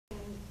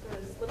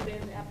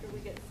open after we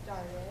get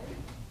started.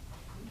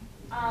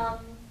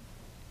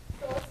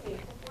 So let's see.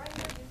 Before I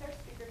introduce our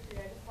speaker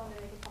today, I just wanted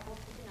to make a couple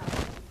of quick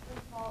announcements.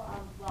 First of all,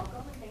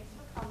 welcome and thanks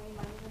for coming.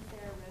 My name is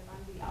Sarah.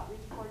 I'm the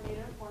outreach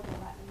coordinator for the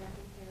Latin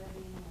American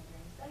Caribbean and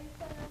Migrating Studies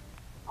Center,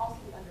 also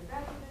the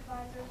undergraduate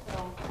advisor.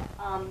 So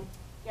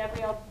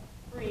Gabrielle,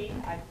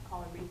 I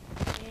call her Bree,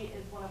 she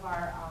is one of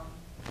our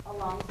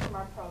alums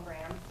from our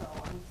program. So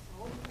I'm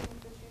so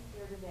pleased that she's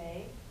here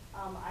today.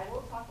 I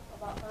will talk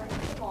about her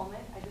in a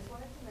moment. I just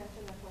wanted to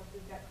mention that, of course,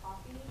 we've got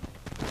coffee,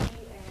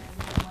 tea, and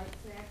some light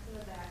snacks in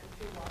the back that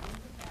you're welcome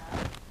to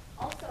have.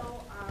 Also,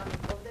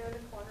 over there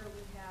in the corner,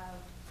 we have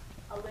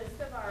a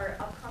list of our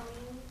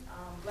upcoming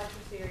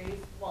lecture series.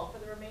 Well, for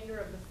the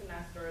remainder of the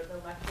semester, the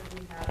lectures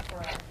we have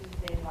for our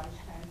Tuesday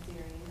lunchtime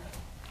series.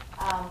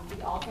 We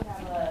also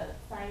have a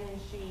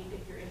sign-in sheet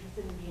if you're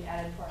interested in being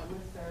added to our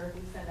listserv.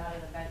 We send out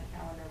an event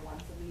calendar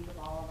once a week of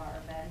all of our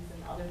events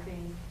and other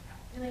things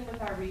dealing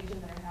with our region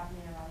that are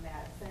happening around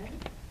Madison.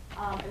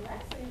 And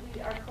actually,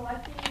 we are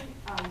collecting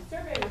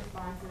survey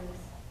responses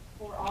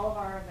for all of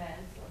our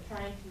events, or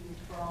trying to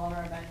for all of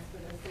our events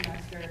for this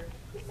semester,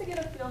 just to get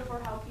a feel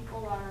for how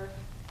people are,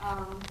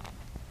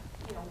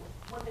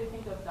 what they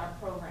think of our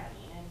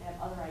programming and have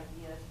other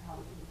ideas for how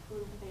we can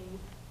improve things.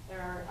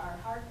 There are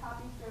hard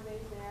copy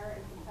surveys there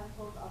and some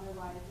pencils.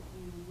 Otherwise, if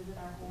you visit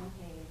our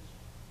homepage,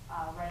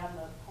 right on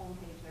the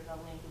homepage, there's a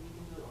link and you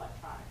can do it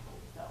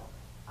electronically. So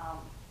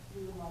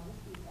we would love to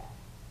see that.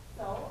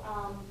 So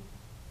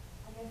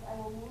I guess I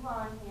will move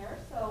on here.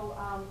 So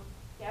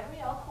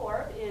Gabrielle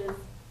Korb is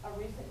a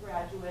recent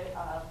graduate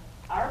of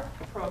our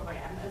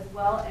program, as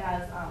well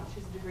as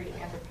she's a degree in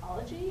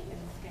anthropology and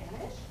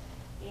Spanish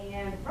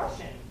and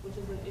Russian, which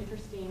is an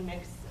interesting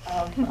mix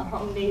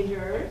of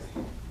majors.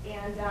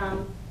 And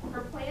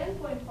her plans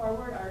going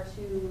forward are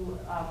to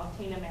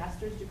obtain a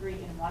master's degree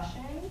in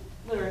Russian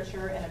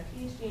literature and a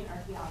PhD in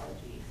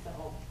archaeology.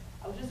 So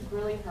I was just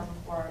grilling her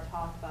before our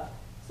talk about,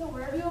 so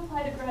where have you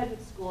applied to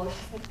graduate school? And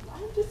she's like, well,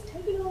 I'm just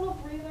taking a little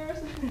breather,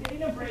 so she's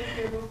getting a break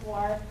here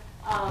before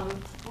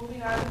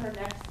moving on to her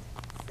next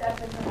step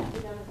in her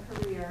academic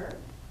career.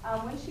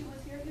 When she was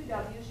here at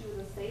UW, she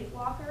was a safe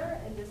walker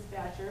and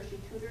dispatcher. She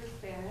tutored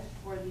Spanish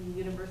for the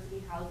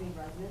University Housing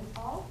Residence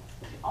Hall.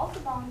 She also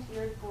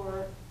volunteered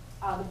for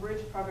the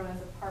Bridge program as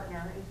a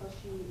partner until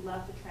she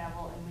left to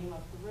travel in Lima,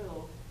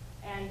 Peru.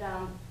 And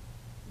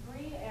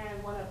Bree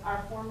and one of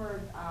our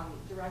former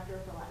director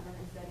for Latin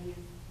American Studies,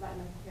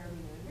 Latin American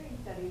Caribbean and Migrating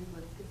Studies,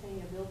 was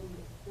Ksenia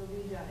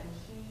Vilvija, and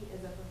she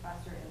is a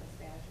professor in the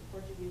Spanish and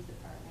Portuguese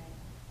department.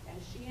 And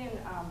she and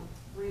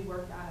Bree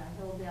worked on a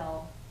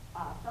Hilldale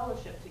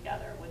fellowship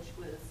together, which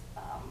was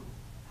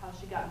how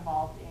she got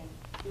involved in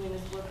doing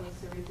this work with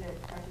Sarita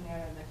at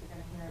Cartonera that you're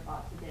going to hear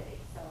about today.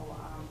 So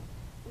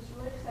just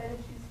really excited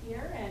she's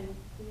here, and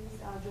please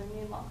join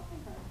me in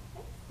welcoming her.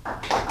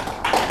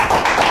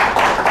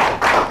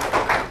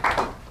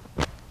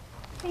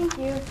 Thank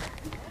you.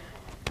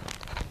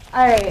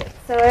 All right,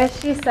 so as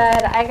she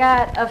said, I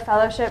got a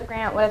fellowship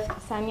grant with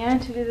Ksenia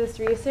to do this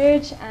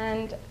research,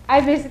 and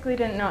I basically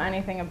didn't know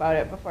anything about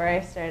it before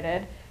I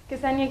started.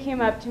 Ksenia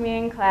came up to me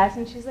in class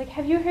and she's like,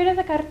 have you heard of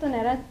the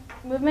Cartonera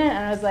movement?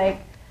 And I was like,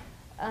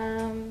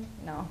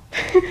 no.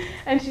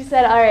 And she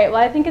said, all right,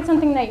 well, I think it's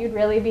something that you'd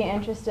really be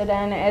interested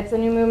in. It's a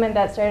new movement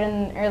that started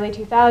in the early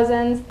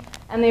 2000s,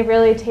 and they've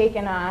really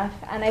taken off.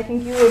 And I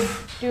think you would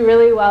do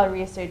really well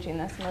researching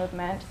this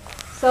movement.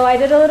 So I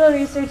did a little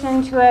research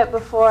into it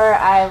before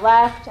I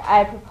left.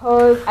 I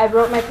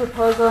wrote my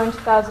proposal in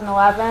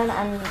 2011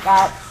 and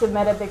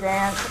submitted the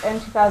grant in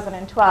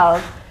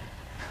 2012.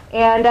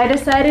 And I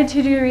decided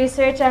to do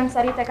research on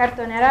Sarita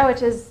Cartonera,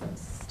 which is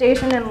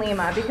stationed in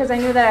Lima, because I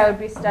knew that I would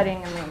be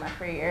studying in Lima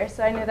for a year.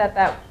 So I knew that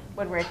that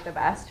would work the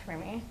best for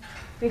me,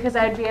 because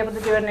I'd be able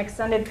to do an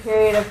extended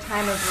period of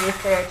time of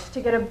research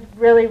to get a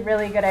really,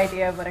 really good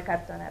idea of what a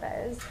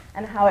cartonera is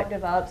and how it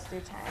develops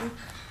through time.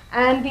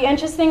 And the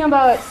interesting thing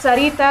about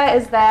Sarita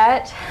is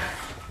that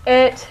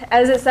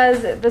as it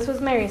says, this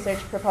was my research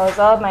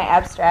proposal, my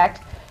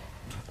abstract.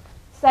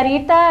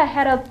 Sarita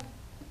had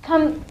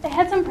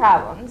some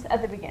problems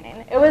at the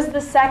beginning. It was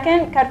the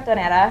second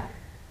cartonera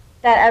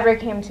that ever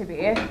came to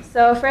be.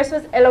 So first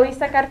was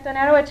Eloisa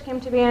Cartonera, which came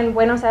to be in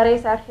Buenos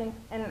Aires,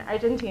 in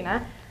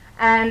Argentina.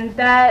 And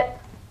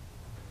that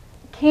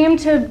came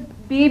to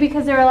be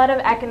because there were a lot of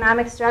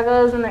economic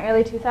struggles in the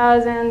early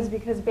 2000s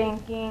because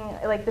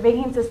the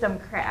banking system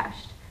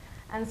crashed.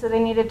 And so they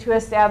needed to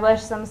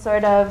establish some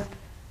sort of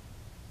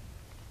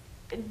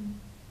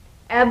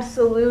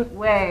absolute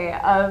way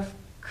of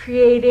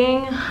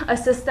creating a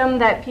system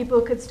that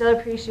people could still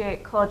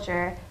appreciate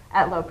culture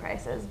at low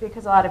prices,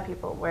 because a lot of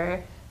people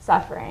were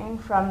suffering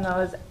from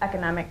those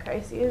economic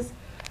crises.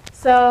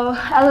 So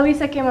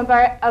Eloisa came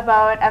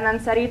about, and then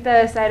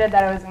Sarita decided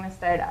that it was going to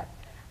start up.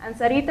 And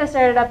Sarita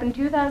started up in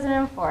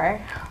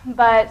 2004,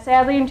 but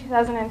sadly in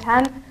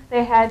 2010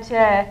 they had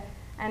to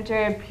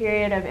enter a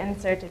period of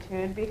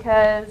incertitude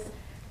because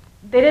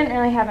they didn't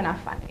really have enough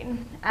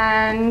funding.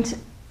 And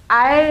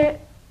I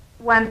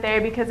went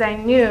there because I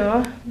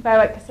knew, by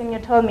what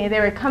Ksenia told me, they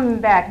were coming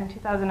back in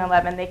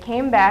 2011. They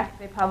came back,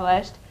 they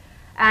published,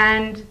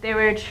 and they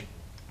were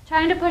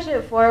trying to push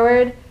it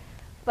forward,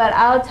 but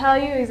I'll tell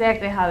you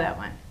exactly how that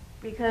went,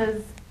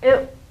 because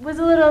it was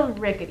a little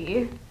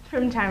rickety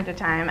from time to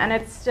time, and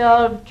it's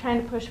still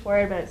trying to push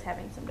forward, but it's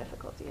having some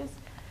difficulties.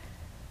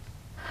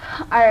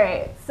 All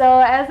right, so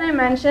as I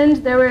mentioned,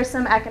 there were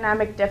some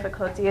economic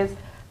difficulties.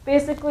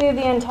 Basically,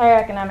 the entire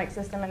economic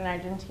system in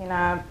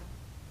Argentina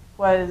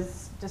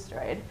was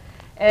destroyed.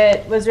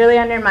 It was really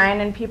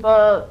undermined, and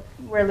people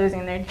were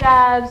losing their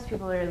jobs,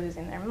 people were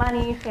losing their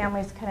money,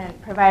 families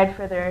couldn't provide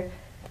for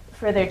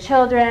their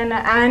children,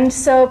 and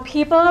so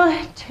people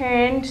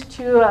turned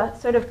to a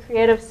sort of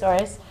creative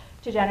source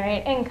to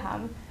generate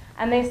income.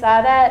 And they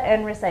saw that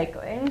in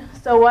recycling.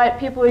 So what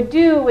people would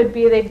do would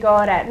be they'd go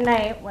out at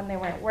night when they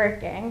weren't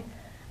working,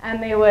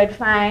 and they would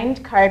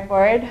find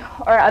cardboard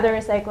or other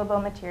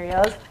recyclable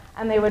materials,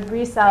 and they would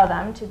resell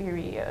them to be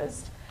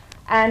reused.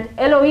 And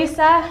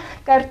Eloisa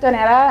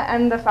Cartonera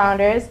and the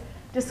founders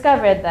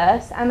discovered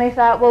this, and they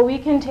thought, well, we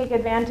can take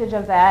advantage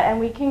of that, and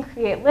we can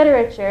create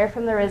literature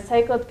from the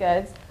recycled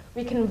goods.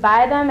 We can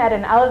buy them at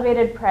an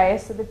elevated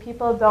price so that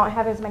people don't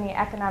have as many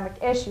economic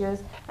issues.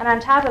 And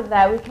on top of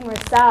that, we can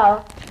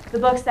resell the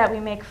books that we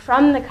make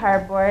from the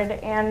cardboard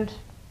and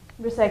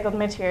recycled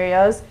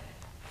materials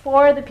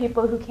for the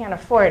people who can't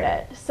afford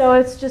it. So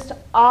it's just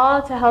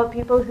all to help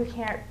people who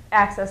can't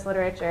access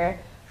literature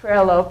for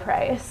a low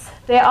price.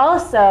 They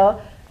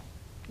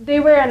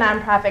were a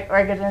nonprofit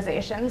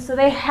organization, so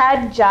they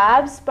had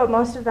jobs, but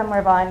most of them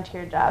were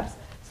volunteer jobs.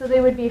 So they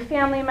would be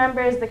family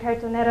members, the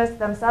Cartoneras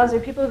themselves, or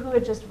people who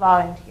would just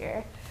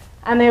volunteer.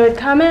 And they would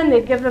come in,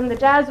 they'd give them the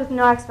jobs with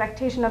no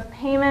expectation of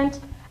payment,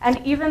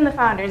 and even the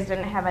founders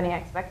didn't have any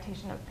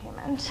expectation of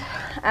payment.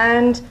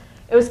 And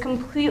it was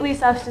completely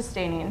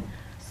self-sustaining.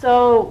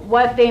 So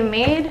what they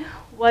made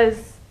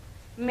was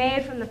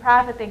made from the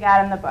profit they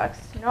got in the books.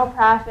 No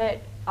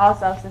profit, all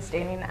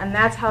self-sustaining, and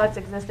that's how it's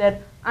existed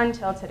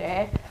until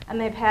today. And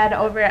they've had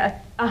over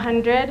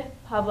 100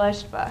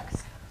 published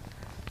books.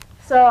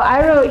 So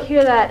I wrote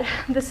here that,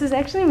 this is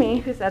actually me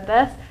who said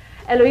this,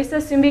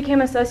 Eloisa soon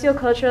became a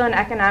sociocultural and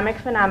economic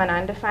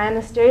phenomenon, defying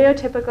the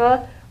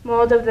stereotypical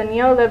mold of the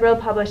neoliberal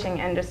publishing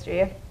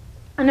industry.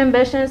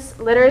 Unambitious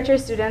literature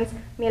students,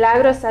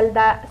 Milagros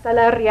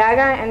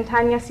Saldarriaga and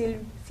Tanya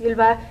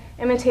Silva,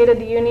 imitated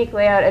the unique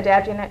layout,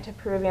 adapting it to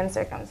Peruvian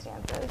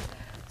circumstances.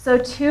 So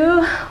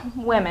two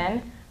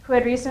women who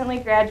had recently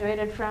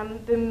graduated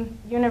from the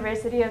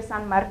University of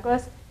San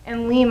Marcos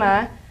in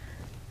Lima.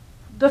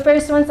 The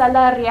first one,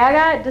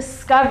 Saldarriaga,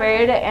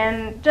 discovered,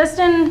 and just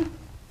in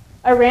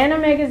a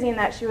random magazine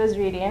that she was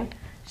reading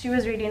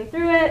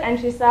through it, and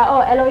she saw,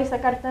 oh, Eloisa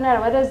Cartonera,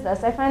 what is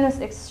this? I find this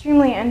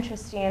extremely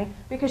interesting,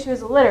 because she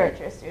was a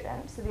literature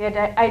student. So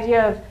the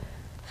idea of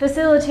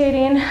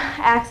facilitating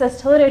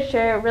access to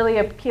literature really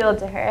appealed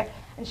to her.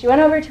 And she went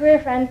over to her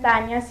friend,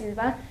 Tanya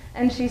Silva,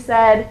 and she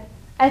said,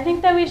 I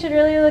think that we should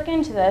really look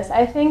into this.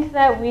 I think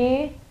that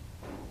we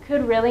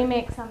could really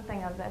make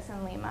something of this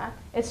in Lima.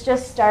 It's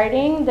just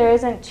starting. There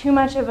isn't too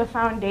much of a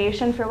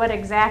foundation for what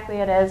exactly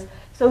it is.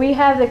 So we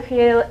have the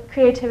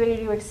creativity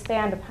to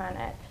expand upon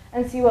it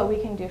and see what we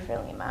can do for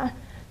Lima.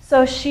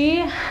 So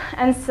she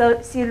and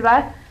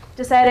Silva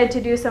decided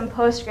to do some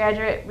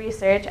postgraduate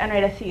research and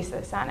write a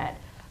thesis on it.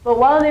 But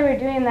while they were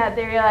doing that,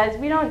 they realized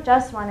we don't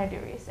just want to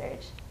do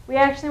research. We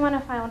actually want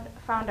to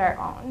found our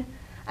own.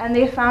 And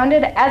they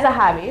founded, as a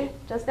hobby,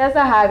 just as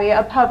a hobby,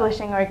 a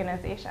publishing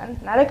organization.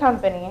 Not a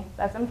company,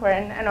 that's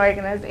important, an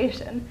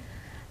organization.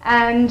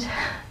 And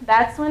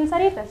that's when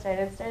Sarita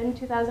started. It started in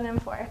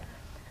 2004.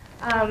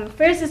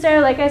 First, it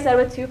started, like I said,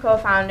 with two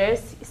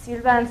co-founders,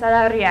 Silva and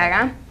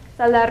Saldarriaga.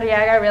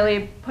 Saldarriaga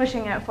really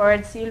pushing it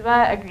forward,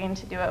 Silva agreeing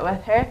to do it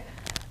with her.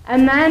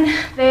 And then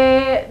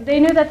they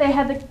knew that they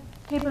had the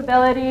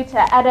capability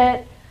to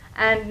edit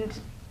and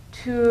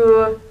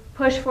to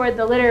push forward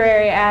the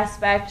literary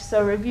aspect,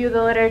 so review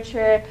the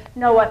literature,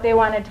 know what they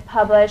wanted to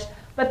publish,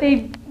 but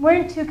they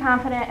weren't too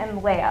confident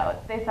in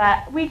layout. They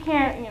thought, we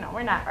can't,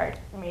 we're not art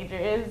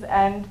majors,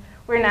 and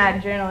we're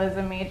not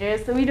journalism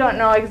majors, so we don't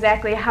know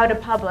exactly how to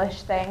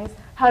publish things,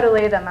 how to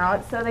lay them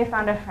out, so they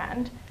found a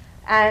friend.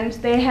 And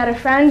they had a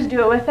friend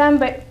do it with them,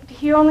 but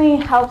he only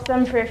helped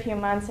them for a few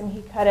months, and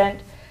he couldn't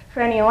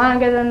for any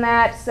longer than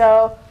that.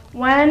 So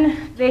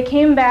when they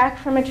came back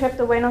from a trip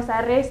to Buenos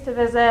Aires to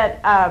visit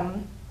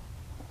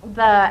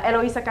the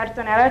Eloisa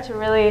Cartonera, to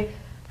really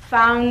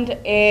found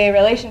a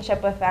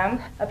relationship with them,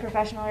 a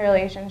professional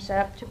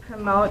relationship to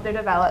promote their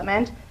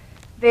development.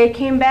 They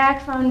came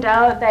back, found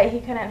out that he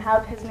couldn't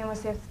help. His name was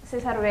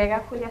Cesar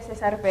Vega, Julia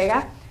Cesar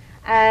Vega,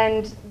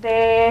 and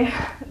they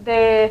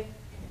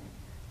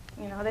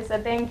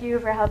said thank you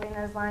for helping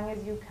as long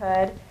as you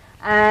could.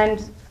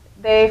 And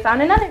they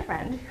found another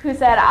friend who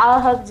said,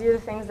 I'll help do the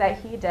things that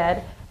he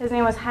did. His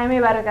name was Jaime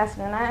Vargas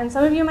Luna, and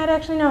some of you might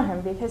actually know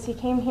him because he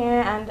came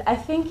here, and I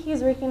think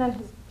he's working on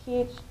his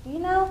PhD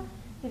now.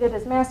 He did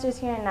his master's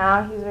here, and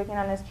now he's working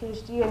on his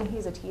PhD, and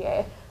he's a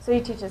TA, so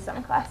he teaches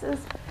some classes.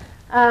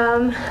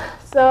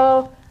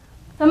 So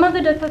some of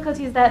the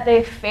difficulties that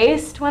they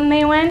faced when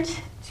they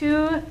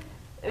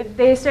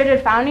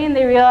started founding,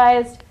 they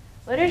realized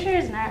literature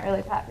is not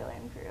really popular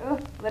in Peru.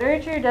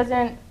 Literature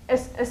doesn't,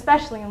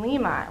 especially in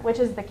Lima, which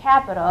is the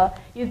capital,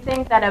 you'd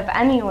think that of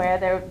anywhere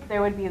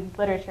there would be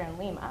literature in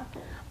Lima.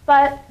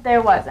 But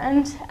there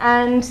wasn't.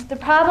 And the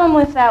problem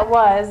with that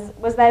was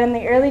that in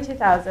the early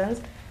 2000s,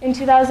 in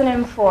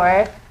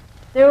 2004,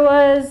 there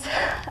was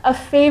a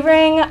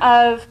favoring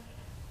of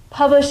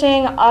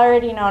publishing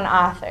already known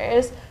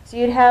authors. So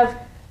you'd have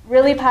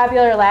really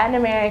popular Latin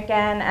American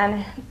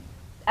and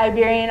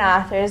Iberian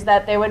authors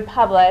that they would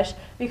publish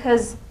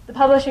because the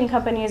publishing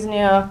companies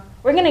knew,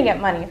 we're going to get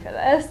money for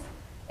this.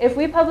 If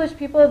we publish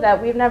people that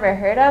we've never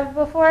heard of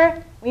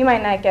before, we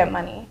might not get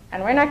money.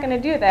 And we're not going to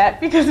do that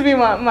because we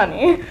want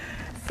money.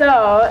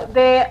 So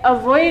they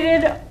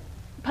avoided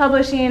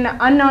publishing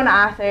unknown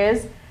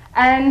authors.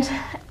 And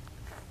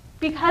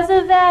because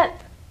of that,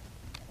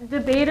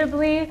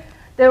 debatably,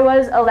 there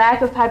was a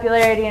lack of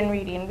popularity in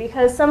reading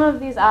because some of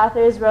these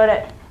authors wrote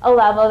at a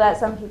level that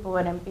some people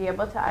wouldn't be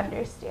able to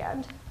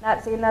understand.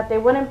 Not saying that they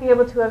wouldn't be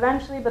able to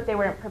eventually, but they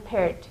weren't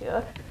prepared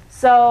to.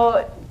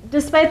 So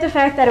despite the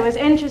fact that it was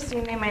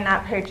interesting, they might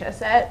not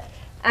purchase it.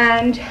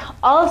 And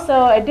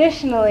also,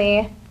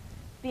 additionally,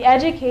 the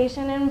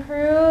education in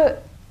Peru,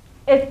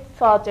 it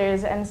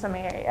falters in some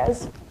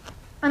areas.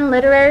 And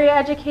literary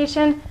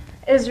education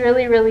is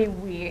really, really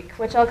weak,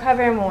 which I'll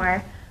cover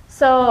more.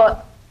 So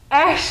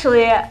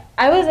actually,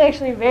 I was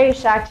actually very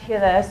shocked to hear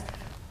this,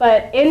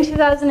 but in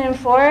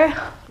 2004,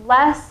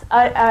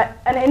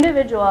 an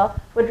individual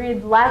would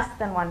read less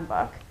than one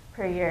book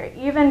per year,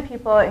 even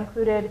people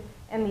included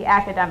in the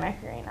academic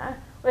arena,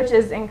 which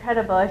is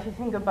incredible if you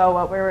think about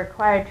what we're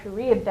required to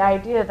read. The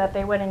idea that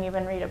they wouldn't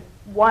even read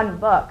one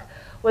book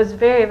was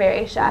very,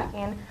 very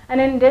shocking. And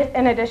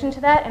in addition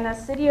to that, in a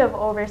city of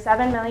over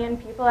 7 million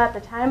people at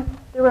the time,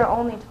 there were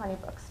only 20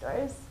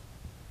 bookstores.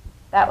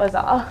 That was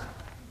all.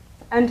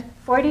 And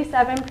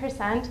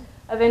 47%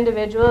 of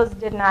individuals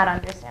did not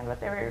understand what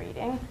they were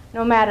reading,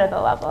 no matter the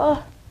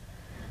level.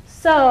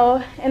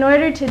 So, in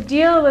order to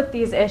deal with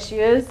these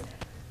issues,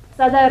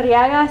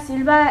 Saldarriaga,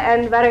 Silva,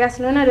 and Vargas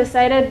Luna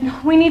decided,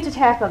 we need to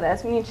tackle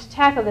this. We need to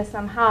tackle this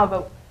somehow,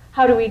 but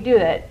how do we do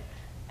that?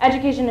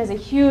 Education is a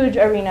huge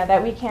arena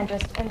that we can't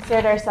just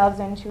insert ourselves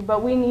into,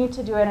 but we need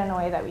to do it in a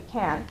way that we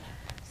can.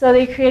 So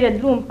they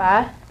created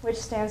LUMPA, which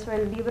stands for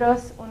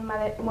Libros un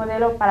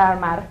Modelo para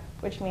Armar,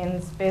 which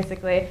means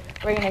basically,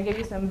 we're going to give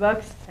you some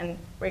books and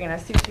we're going to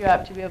suit you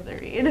up to be able to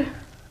read.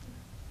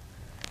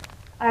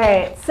 All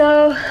right,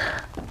 so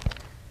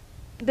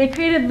they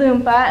created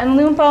LUMPA, and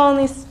LUMPA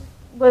only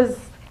was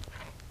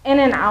in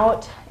and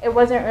out. It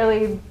wasn't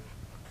really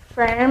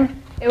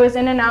firm. It was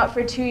in and out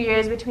for 2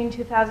 years between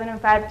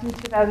 2005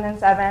 and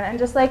 2007. And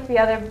just like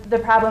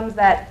the problems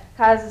that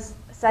caused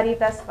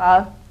Sarita's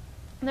fall,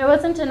 there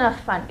wasn't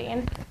enough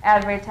funding,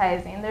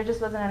 advertising. There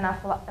just wasn't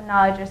enough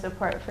knowledge or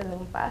support for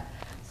LUMPA.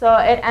 So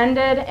it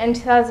ended in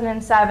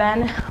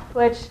 2007,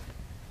 which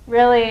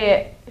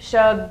really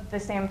showed the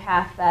same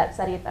path that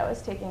Sarita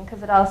was taking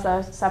because it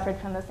also suffered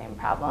from the same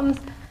problems.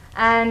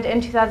 And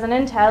in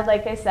 2010,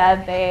 like I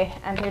said, they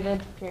entered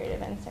a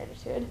period of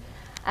incertitude.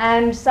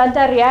 And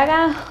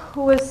Saldarriaga,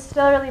 who was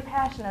still really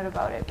passionate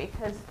about it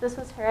because this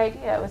was her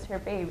idea, it was her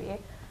baby,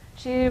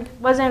 she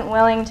wasn't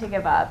willing to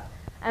give up.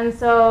 And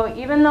so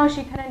even though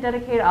she couldn't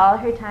dedicate all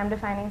her time to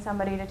finding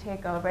somebody to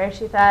take over,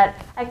 she thought,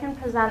 I can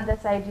present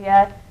this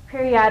idea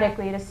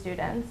periodically to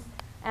students.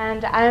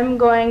 And I'm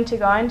going to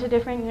go into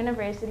different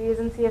universities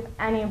and see if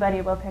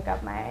anybody will pick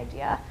up my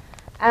idea.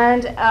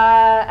 And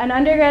an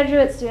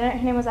undergraduate student,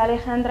 her name was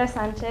Alejandra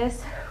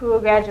Sanchez, who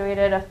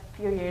graduated a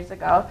few years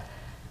ago,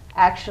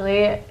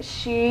 actually,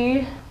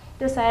 she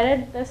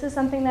decided this is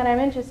something that I'm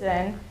interested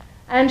in.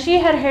 And she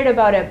had heard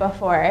about it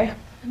before,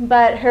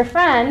 but her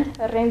friend,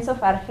 Renzo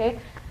Farge,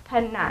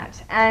 had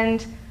not.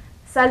 And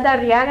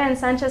Saldarriaga and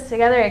Sanchez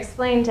together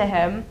explained to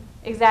him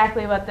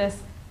exactly what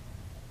this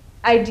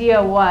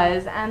idea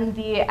was and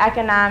the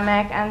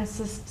economic and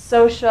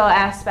social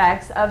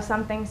aspects of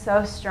something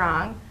so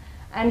strong.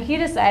 And he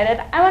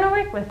decided, I want to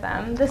work with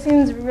them. This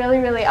seems really,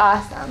 really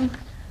awesome.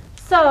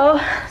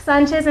 So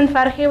Sanchez and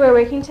Farge were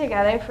working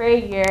together for a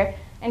year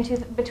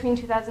between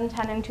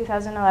 2010 and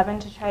 2011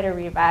 to try to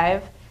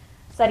revive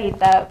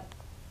Sarita.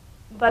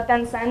 But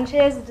then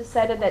Sanchez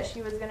decided that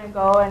she was going to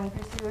go and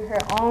pursue her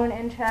own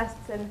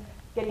interests in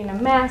getting a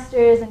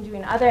master's and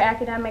doing other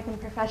academic and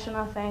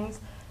professional things.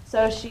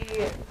 So she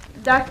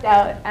ducked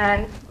out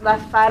and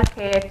left Farge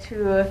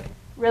to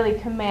really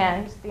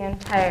command the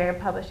entire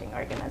publishing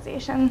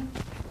organization.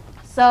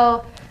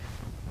 So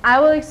I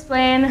will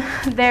explain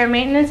their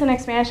maintenance and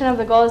expansion of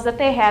the goals that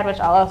they had,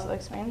 which I'll also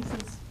explain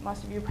since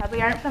most of you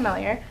probably aren't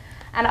familiar.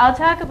 And I'll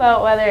talk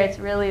about whether it's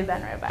really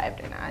been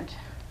revived or not.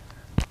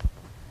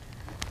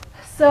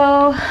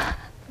 So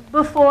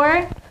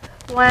before,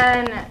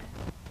 when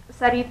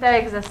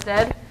Sarita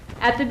existed,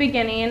 at the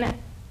beginning,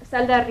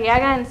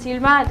 Saldarriaga and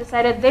Silva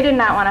decided they did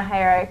not want a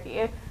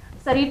hierarchy.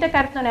 Sarita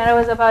Cartonera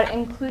was about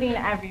including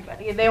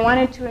everybody. They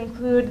wanted to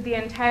include the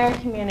entire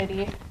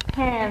community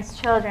parents,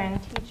 children,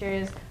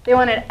 teachers. They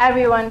wanted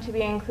everyone to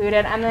be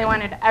included, and they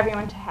wanted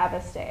everyone to have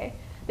a say.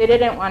 They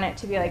didn't want it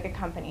to be like a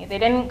company. They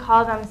didn't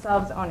call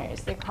themselves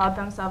owners. They called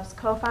themselves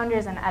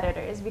co-founders and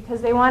editors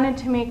because they wanted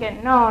to make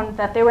it known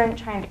that they weren't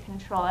trying to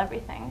control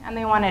everything, and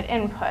they wanted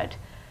input.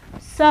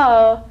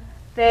 So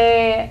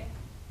they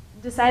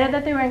decided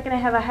that they weren't going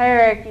to have a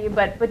hierarchy,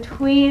 but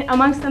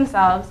amongst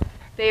themselves,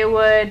 they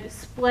would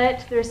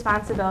split the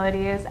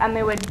responsibilities and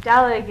they would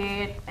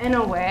delegate in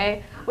a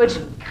way which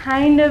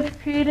kind of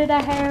created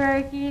a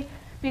hierarchy,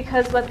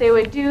 because what they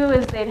would do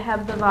is they'd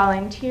have the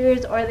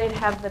volunteers or they'd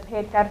have the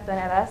paid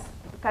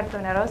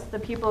cartoneros, the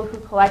people who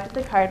collected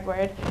the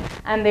cardboard,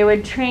 and they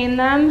would train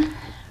them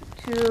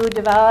to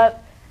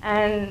develop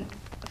and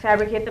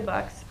fabricate the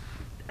books,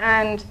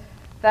 and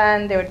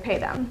then they would pay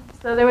them.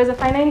 So there was a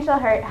financial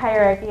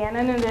hierarchy, and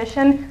in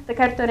addition, the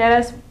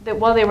cartoneras,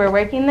 while they were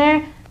working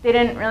there, they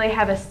didn't really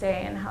have a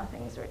say in how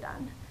things were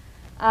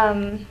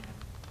done.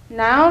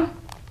 Now,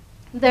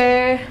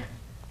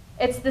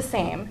 it's the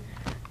same.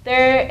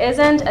 There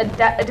isn't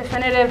a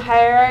definitive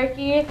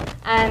hierarchy,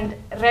 and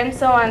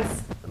Renzo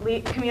wants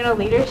communal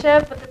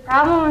leadership, but the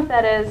problem with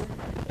that is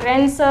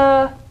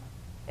Renzo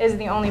is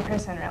the only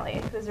person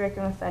really who's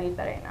working with Sarita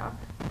right now.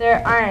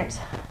 There aren't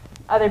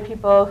other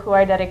people who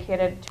are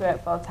dedicated to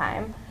it full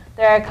time.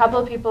 There are a couple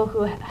of people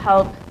who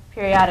help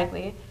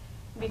periodically.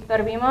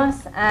 Victor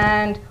Vimos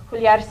and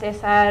Juliar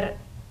Cesar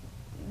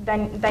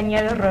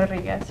Daniel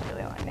Rodríguez,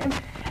 really long name.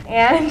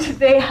 And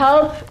they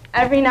help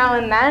every now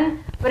and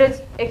then, but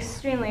it's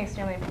extremely,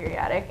 extremely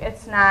periodic.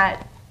 It's not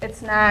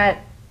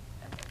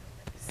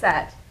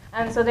set.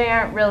 And so they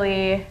aren't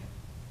really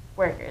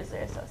workers,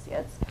 they're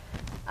associates.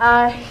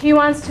 He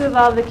wants to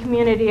evolve the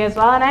community as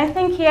well, and I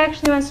think he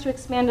actually wants to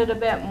expand it a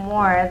bit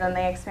more than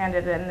they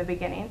expanded it in the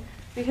beginning,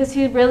 because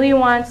he really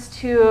wants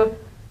to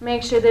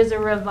make sure there's a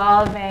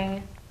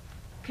revolving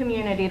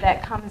community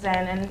that comes in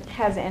and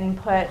has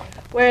input,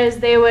 whereas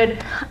they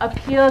would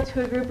appeal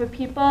to a group of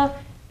people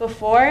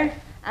before,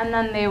 and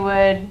then they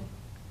would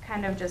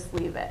kind of just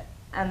leave it,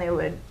 and they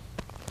would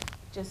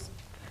just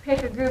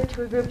pick a group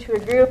to a group to a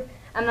group,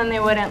 and then they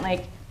wouldn't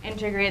like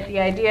integrate the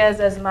ideas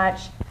as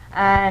much,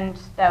 and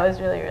that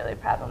was really, really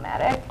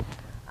problematic.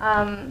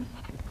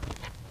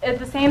 It's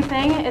the same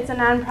thing. It's a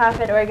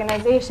nonprofit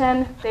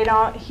organization.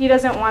 He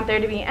doesn't want there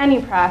to be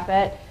any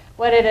profit.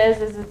 What it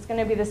is it's going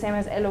to be the same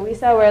as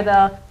Eloisa, where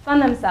they'll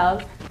fund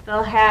themselves.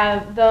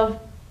 They'll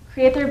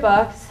create their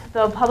books.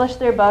 They'll publish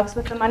their books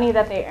with the money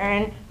that they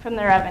earn from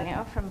the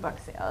revenue from book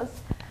sales.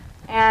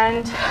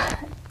 And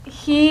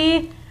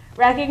he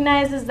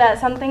recognizes that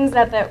some things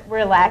that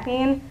we're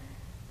lacking,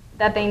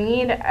 that they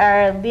need,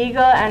 are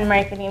legal and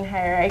marketing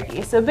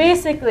hierarchy. So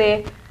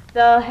basically,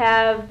 they'll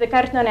have the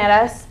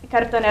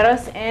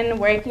cartoneros in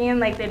working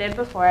like they did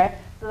before.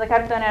 So the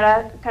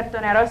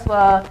cartoneros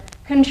will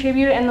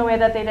contribute in the way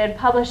that they did,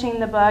 publishing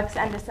the books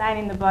and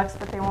designing the books,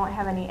 but they won't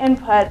have any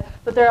input.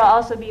 But there will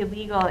also be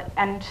legal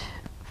and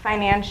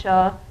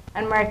financial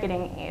and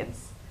marketing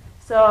aids.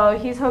 So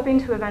he's hoping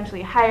to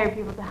eventually hire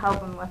people to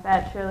help him with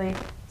that, to really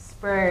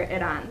spur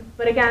it on.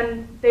 But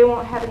again, they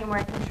won't have any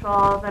more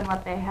control than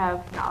what they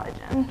have knowledge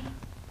in.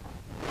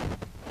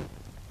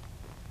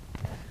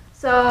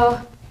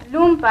 So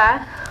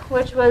Lumpa,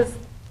 which was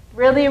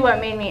really what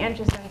made me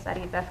interested in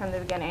Sarita from the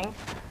beginning,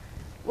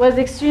 was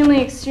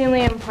extremely,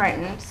 extremely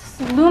important.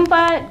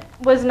 Lumpa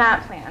was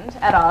not planned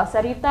at all.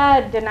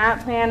 Sarita did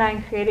not plan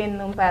on creating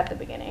Lumpa at the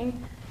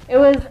beginning. It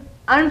was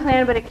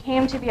unplanned, but it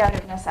came to be out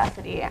of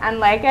necessity. And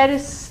like I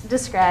just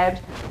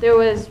described, there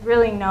was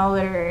really no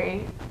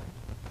literary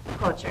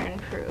culture in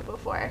Peru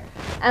before.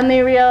 And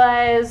they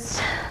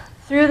realized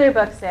through their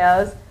book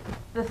sales,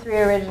 the three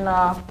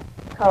original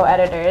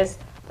co-editors,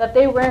 that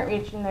they weren't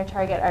reaching their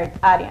target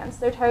audience.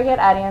 Their target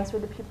audience were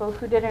the people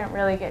who didn't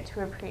really get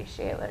to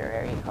appreciate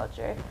literary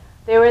culture.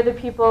 They were the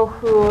people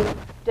who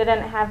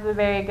didn't have a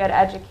very good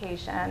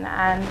education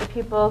and the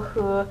people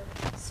who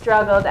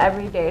struggled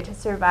every day to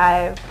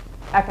survive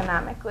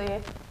economically.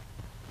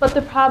 But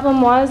the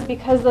problem was,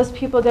 because those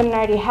people didn't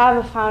already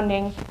have a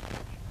founding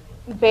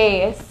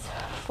base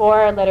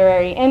for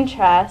literary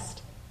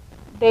interest,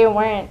 they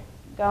weren't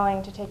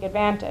going to take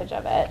advantage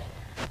of it.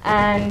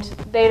 And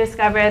they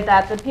discovered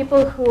that the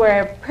people who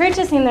were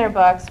purchasing their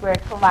books were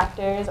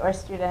collectors or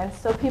students,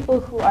 so people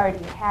who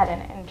already had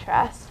an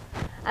interest.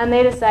 And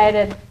they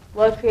decided,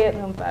 we'll create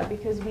Lumpa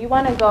because we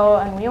want to go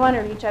and we want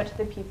to reach out to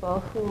the people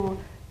who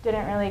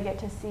didn't really get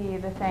to see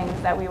the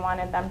things that we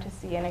wanted them to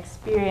see and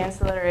experience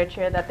the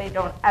literature that they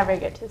don't ever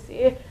get to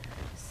see.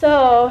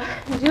 So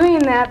doing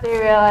that, they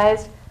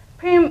realized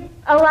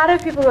a lot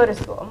of people go to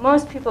school.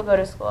 Most people go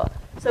to school.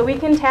 So we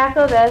can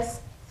tackle this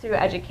through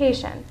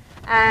education.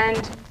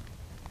 And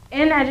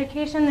in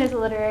education, there's a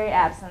literary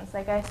absence,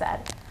 like I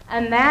said.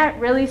 And that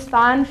really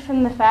spawned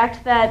from the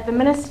fact that the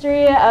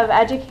Ministry of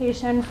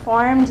Education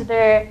formed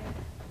their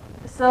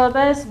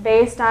syllabus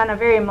based on a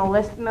very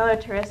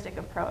militaristic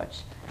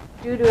approach,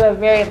 due to a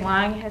very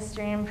long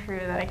history in Peru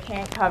that I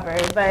can't cover.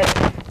 But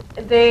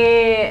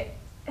they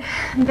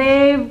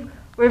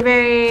were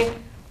very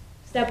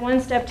step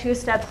 1, step 2,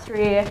 step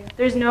 3,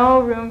 there's no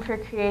room for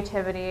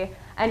creativity,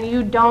 and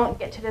you don't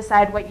get to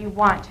decide what you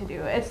want to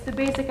do. It's the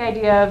basic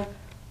idea of,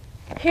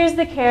 here's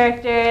the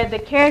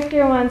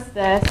character wants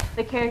this,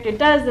 the character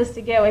does this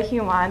to get what he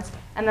wants,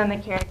 and then the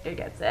character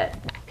gets it,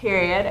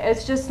 period.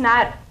 It's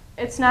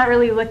not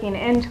really looking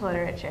into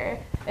literature.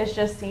 It's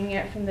just seeing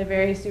it from the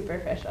very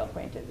superficial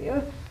point of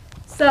view.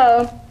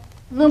 So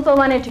Lumpa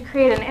wanted to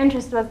create an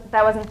interest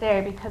that wasn't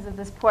there because of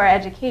this poor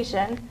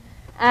education.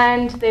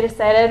 And they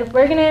decided,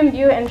 we're going to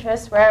imbue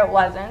interest where it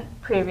wasn't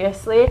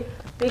previously,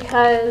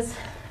 because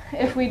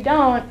if we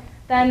don't,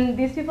 then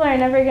these people are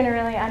never going to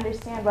really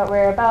understand what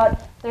we're about.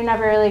 They're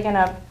never really going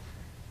to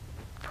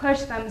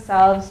push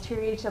themselves to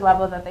reach a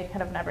level that they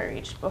could have never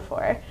reached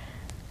before.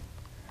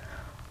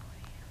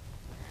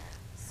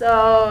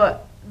 So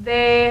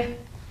they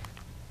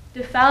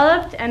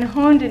developed and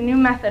honed a new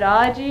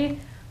methodology,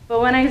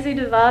 but when I say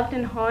developed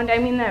and honed, I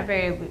mean that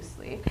very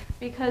loosely,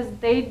 because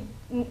they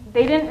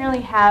didn't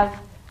really have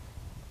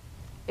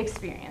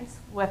experience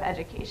with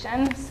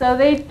education. So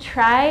they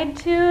tried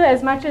to,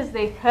 as much as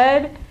they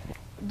could,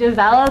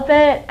 develop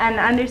it and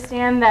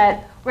understand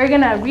that we're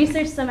going to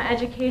research some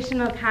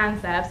educational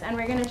concepts and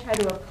we're going to try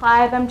to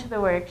apply them to the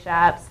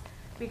workshops,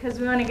 because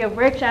we want to give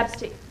workshops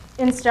to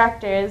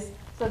instructors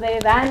so they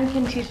then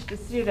can teach the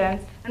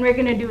students, and we're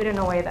going to do it in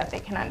a way that they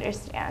can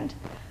understand.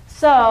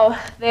 So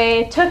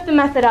they took the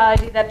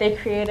methodology that they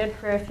created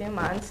for a few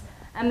months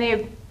and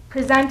they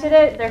presented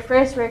it, their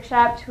first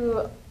workshop,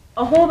 to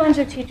a whole bunch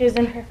of teachers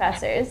and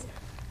professors.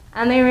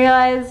 And they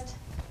realized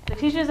the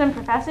teachers and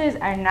professors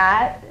are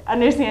not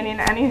understanding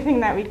anything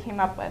that we came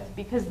up with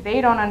because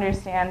they don't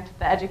understand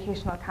the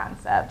educational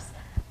concepts.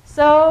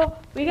 So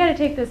we got to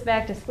take this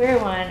back to square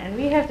one and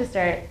we have to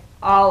start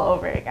all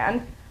over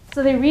again.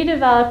 So they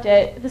redeveloped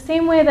it the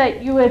same way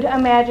that you would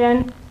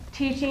imagine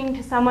teaching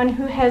to someone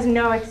who has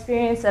no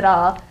experience at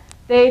all.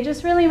 They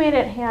just really made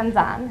it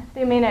hands-on.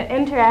 They made it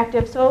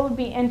interactive so it would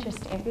be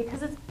interesting,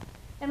 because it's,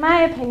 in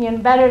my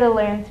opinion, better to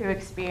learn through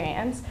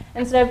experience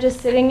instead of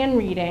just sitting and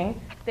reading.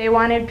 They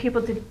wanted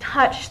people to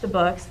touch the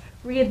books,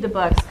 read the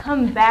books,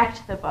 come back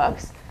to the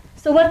books.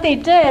 So what they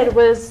did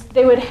was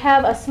they would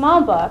have a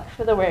small book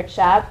for the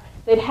workshop.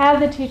 They'd have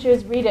the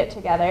teachers read it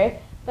together.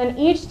 Then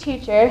each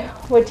teacher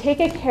would take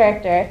a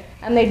character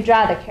and they'd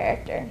draw the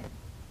character,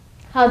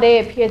 how they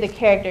appeared to see the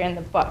character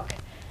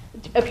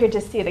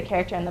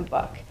in the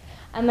book.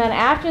 And then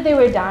after they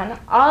were done,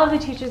 all of the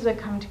teachers would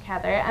come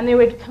together and they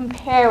would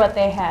compare what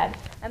they had.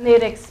 And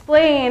they'd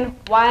explain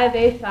why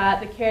they thought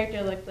the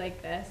character looked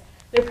like this,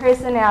 their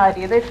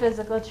personality, their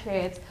physical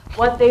traits,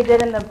 what they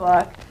did in the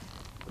book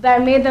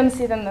that made them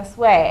see them this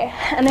way.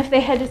 And if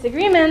they had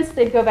disagreements,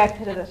 they'd go back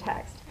to the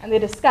text and they'd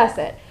discuss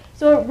it.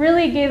 So it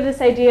really gave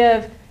this idea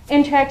of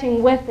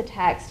interacting with the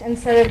text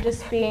instead of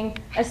just being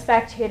a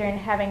spectator and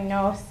having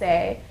no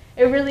say.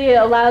 It really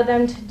allowed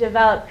them to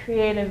develop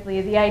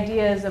creatively the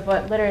ideas of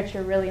what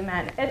literature really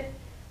meant.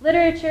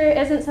 Literature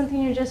isn't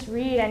something you just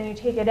read and you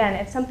take it in.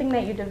 It's something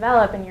that you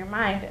develop in your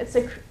mind. It's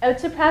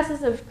a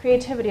process of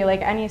creativity,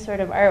 like any sort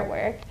of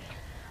artwork.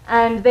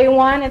 And they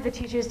wanted the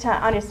teachers to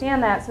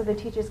understand that so the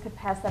teachers could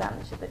pass that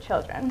on to the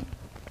children.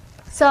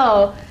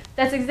 So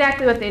that's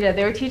exactly what they did.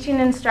 They were teaching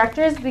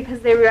instructors because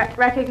they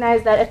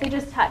recognized that if they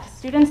just taught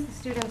students, the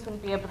students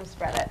wouldn't be able to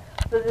spread it.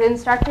 So the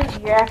instructors,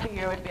 year after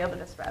year, would be able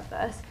to spread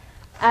this.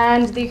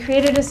 And they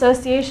created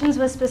associations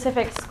with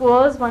specific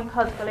schools, one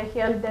called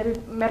Colegio del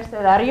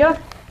Mercedario,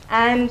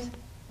 and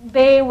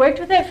they worked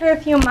with it for a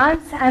few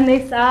months, and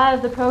they saw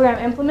the program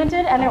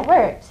implemented, and it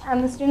worked.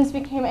 And the students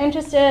became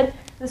interested.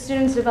 The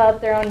students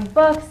developed their own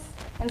books.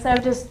 Instead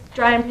of just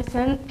drawing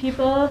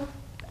people,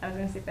 I was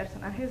going to say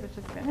personajes, which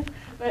is Spanish,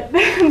 but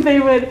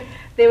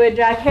they would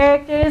draw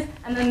characters,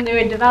 and then they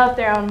would develop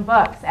their own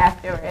books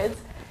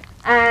afterwards.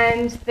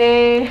 And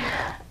they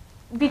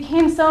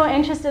became so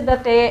interested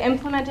that they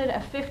implemented a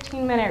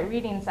 15-minute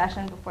reading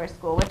session before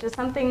school, which is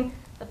something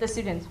that the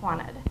students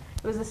wanted.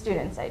 It was a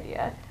student's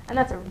idea, and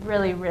that's a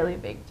really, really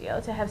big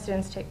deal to have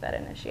students take that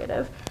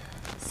initiative.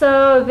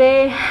 So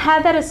they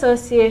had that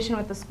association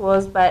with the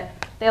schools, but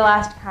they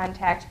lost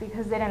contact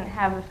because they didn't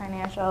have the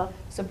financial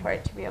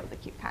support to be able to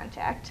keep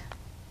contact.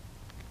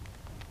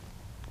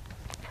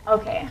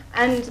 Okay,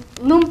 and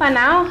Lumpa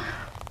now.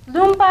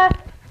 Lumpa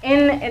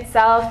in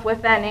itself,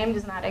 with that name,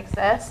 does not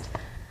exist.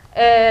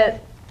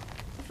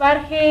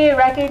 Farge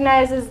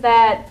recognizes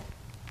that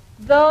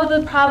though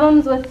the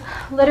problems with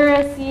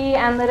literacy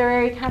and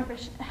literary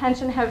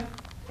comprehension have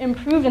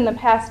improved in the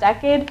past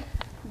decade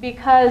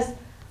because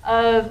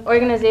of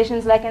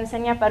organizations like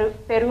Enseña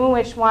Peru,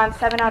 which wants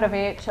 7 out of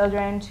 8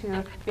 children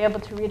to be able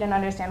to read and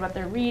understand what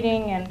they're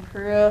reading in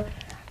Peru,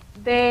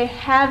 they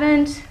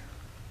haven't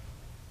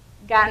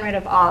gotten rid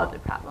of all of the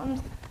problems.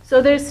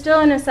 So there's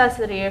still a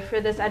necessity for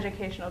this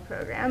educational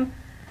program.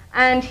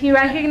 And he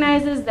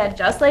recognizes that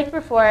just like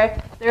before,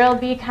 there will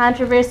be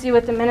controversy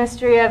with the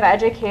Ministry of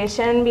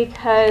Education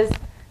because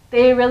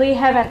they really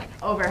haven't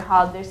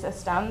overhauled their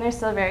system. They're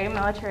still very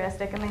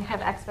militaristic and they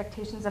have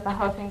expectations of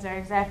how things are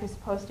exactly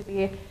supposed to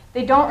be.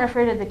 They don't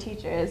refer to the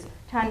teachers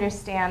to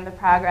understand the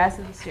progress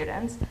of the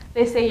students.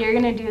 They say, you're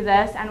going to do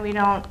this, and we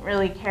don't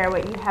really care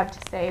what you have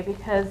to say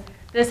because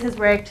this has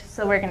worked,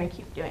 so we're going to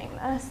keep doing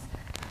this.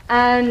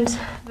 And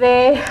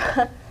they,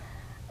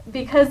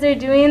 because they're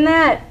doing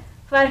that,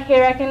 he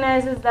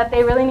recognizes that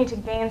they really need to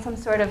gain some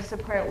sort of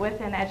support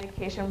within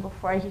education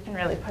before he can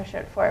really push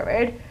it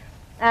forward.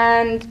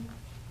 And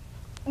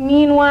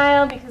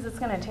meanwhile, because it's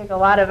going to take a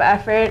lot of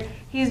effort,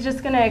 he's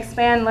just going to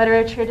expand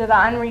literature to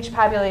the unreached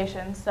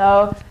population.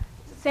 So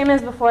same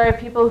as before,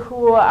 people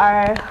who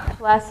are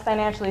less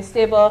financially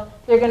stable,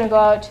 they're going to go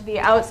out to the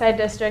outside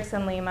districts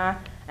in Lima,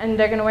 and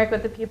they're going to work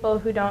with the people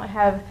who don't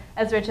have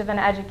as rich of an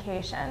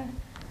education.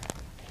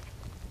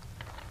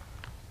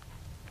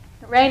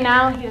 Right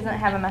now, he doesn't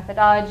have a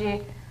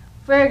methodology.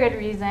 For a good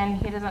reason,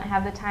 he doesn't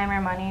have the time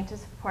or money to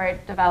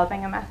support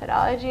developing a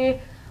methodology.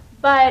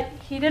 But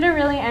he did a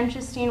really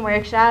interesting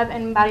workshop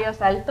in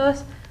Barrios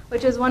Altos,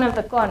 which is one of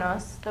the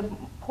conos, the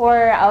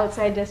poor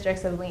outside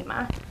districts of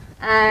Lima.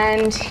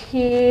 And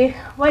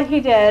what he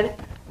did,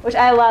 which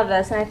I love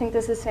this, and I think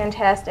this is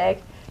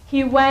fantastic,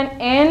 he went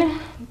in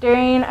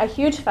during a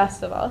huge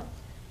festival.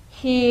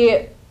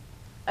 He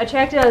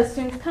attracted other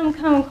students, come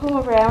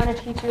over, I want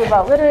to teach you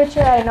about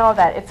literature. I know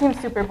that it seems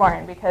super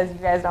boring because you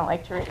guys don't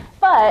like to read,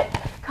 but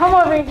come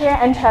over here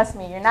and trust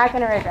me, you're not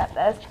going to regret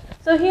this.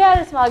 So he had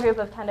a small group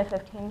of 10 to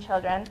 15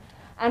 children,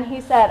 and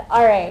he said,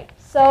 all right,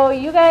 so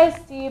you guys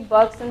see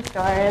books in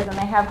stores and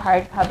they have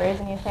hardcovers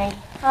and you think,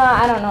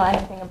 I don't know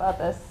anything about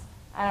this,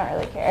 I don't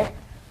really care.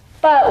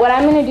 But what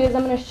I'm going to do is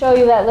I'm going to show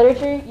you that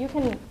literature, you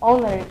can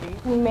own literature, you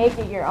can make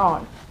it your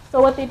own.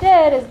 So what they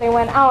did is they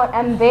went out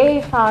and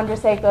they found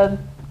recycled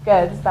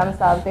goods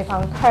themselves. They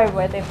found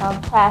cardboard, they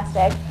found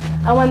plastic.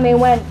 And when they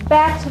went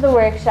back to the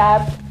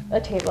workshop, a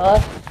table,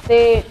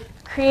 they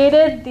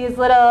created these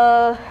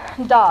little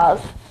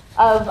dolls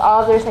of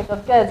all the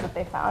recycled goods that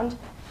they found.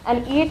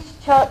 And each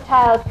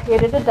child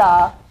created a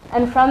doll,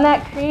 and from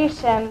that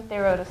creation, they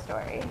wrote a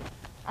story.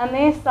 And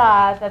they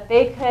saw that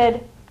they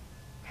could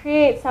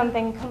create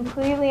something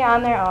completely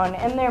on their own,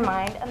 in their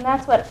mind, and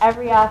that's what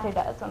every author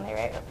does when they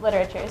write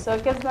literature. So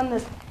it gives them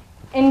this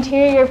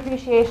interior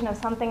appreciation of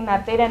something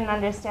that they didn't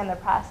understand the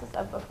process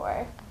of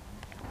before.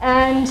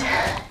 And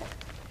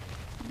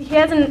he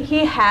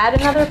had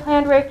another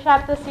planned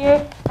workshop this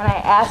year, and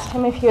I asked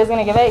him if he was going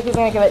to give it. He's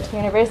going to give it to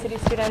university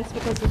students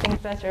because he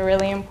thinks that's a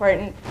really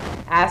important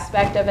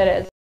aspect of it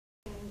as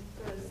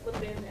sort of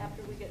slip in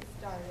after we get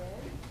started.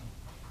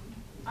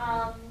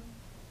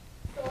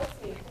 So let's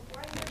see.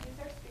 Before I introduce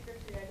our speaker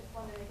today, I just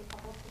wanted to make a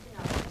couple of quick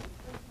announcements.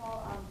 First of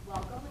all,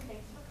 welcome and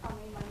thanks for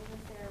coming. My name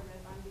is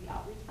Sarita. I'm the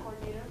outreach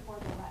coordinator for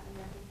the Latin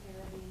American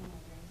Caribbean and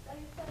Iberian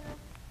Studies Center,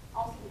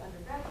 also the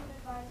undergraduate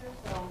advisor.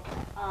 So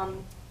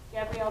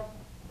Gabrielle,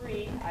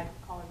 I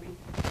call her Bree,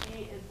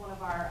 she is one of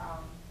our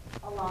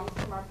alums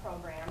from our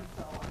program,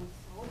 so I'm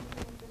so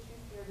pleased that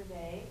she's here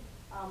today.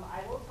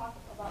 I will talk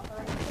about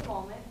her in a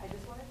moment. I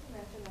just wanted to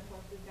mention that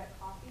we've got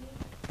coffee,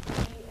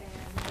 tea,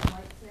 and some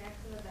light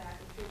snacks in the back,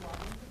 which you're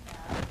welcome to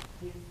have.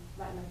 She's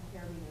Latin American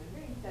Caribbean and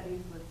Iberian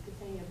Studies with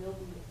Ksenia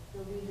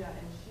Vilvija,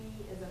 and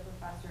she is a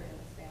professor in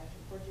the Spanish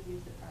and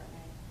Portuguese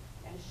department.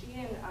 And she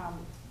and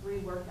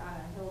Bree worked on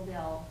a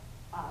Hilldale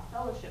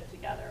fellowship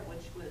together,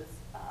 which was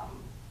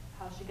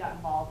how she got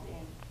involved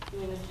in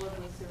doing this work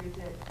with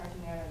Sarita at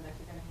Cartonera that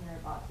you're going to hear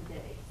about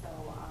today. So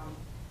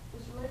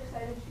just really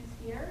excited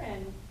she's here,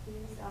 and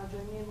please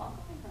join me in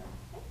welcoming her.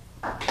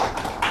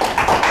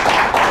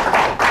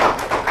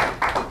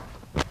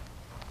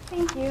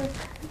 Thank you.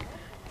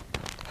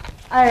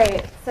 All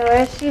right, so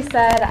as she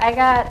said, I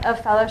got a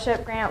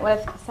fellowship grant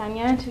with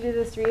Ksenia to do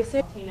this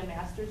research. Obtained a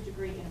master's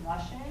degree in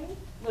Russian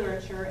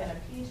literature and a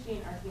PhD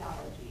in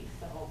archaeology.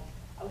 So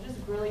I was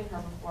just grilling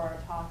her before our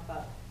talk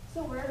about,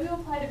 so where have you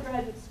applied to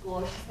graduate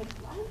school? She's like,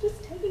 well, I'm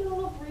just taking a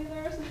little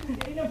breather, so she's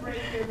getting a break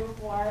here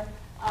before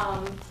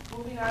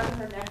moving on to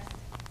her next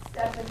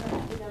step in her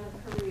academic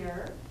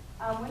career.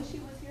 When she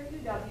was here at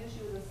UW,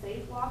 she was a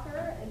safe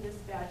walker and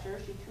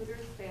dispatcher. She tutored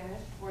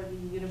Spanish for the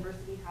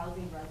University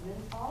Housing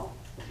Residence Hall.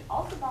 She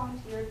also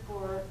volunteered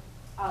for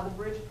the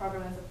Bridge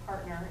program as a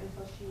partner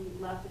until she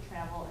left to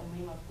travel in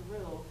Lima,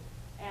 Peru.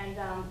 And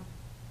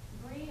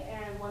Bree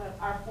and one of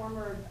our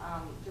former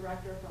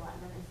director for Latin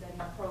American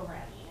Studies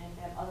programming and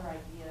have other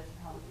ideas for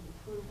how we can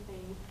improve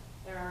things.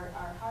 There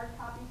are hard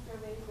copy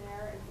surveys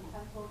there and some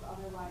pencils.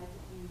 Otherwise,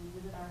 if you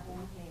visit our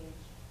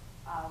homepage,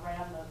 right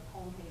on the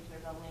homepage,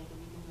 there's a link and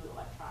you can do it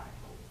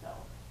electronically. So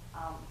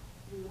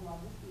we would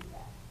love to see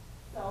that.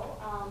 So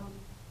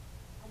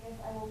I guess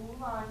I will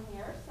move on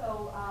here.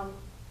 So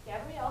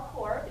Gabrielle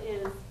Korb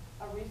is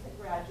a recent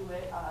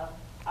graduate of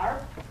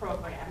our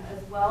program,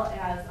 as well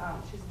as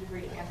she's a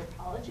degree in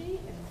anthropology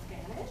and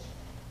Spanish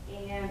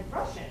and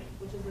Russian,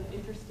 which is an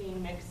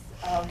interesting mix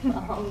of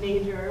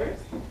majors.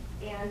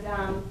 And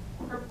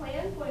her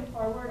plans going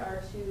forward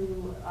are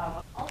to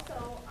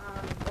also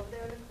over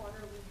there in the corner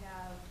we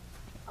have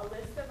a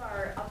list of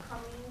our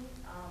upcoming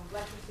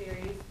lecture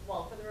series.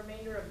 Well, for the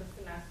remainder of the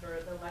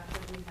semester, the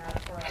lectures we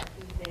have for our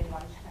Tuesday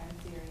lunchtime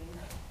series.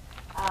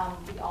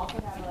 We also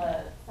have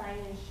a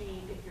sign-in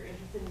sheet if you're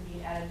interested in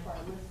being added to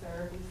our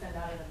listserv. We send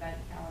out an event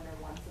calendar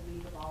once a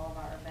week of all of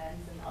our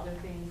events and other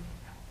things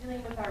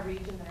dealing with our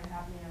region that are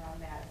happening around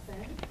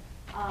Madison.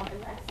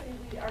 And lastly,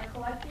 we are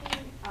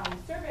collecting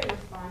survey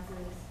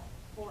responses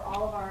for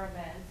all of our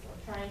events,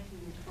 or trying to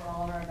for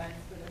all of our events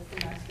for this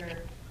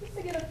semester, just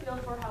to get a feel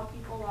for how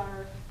people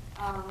are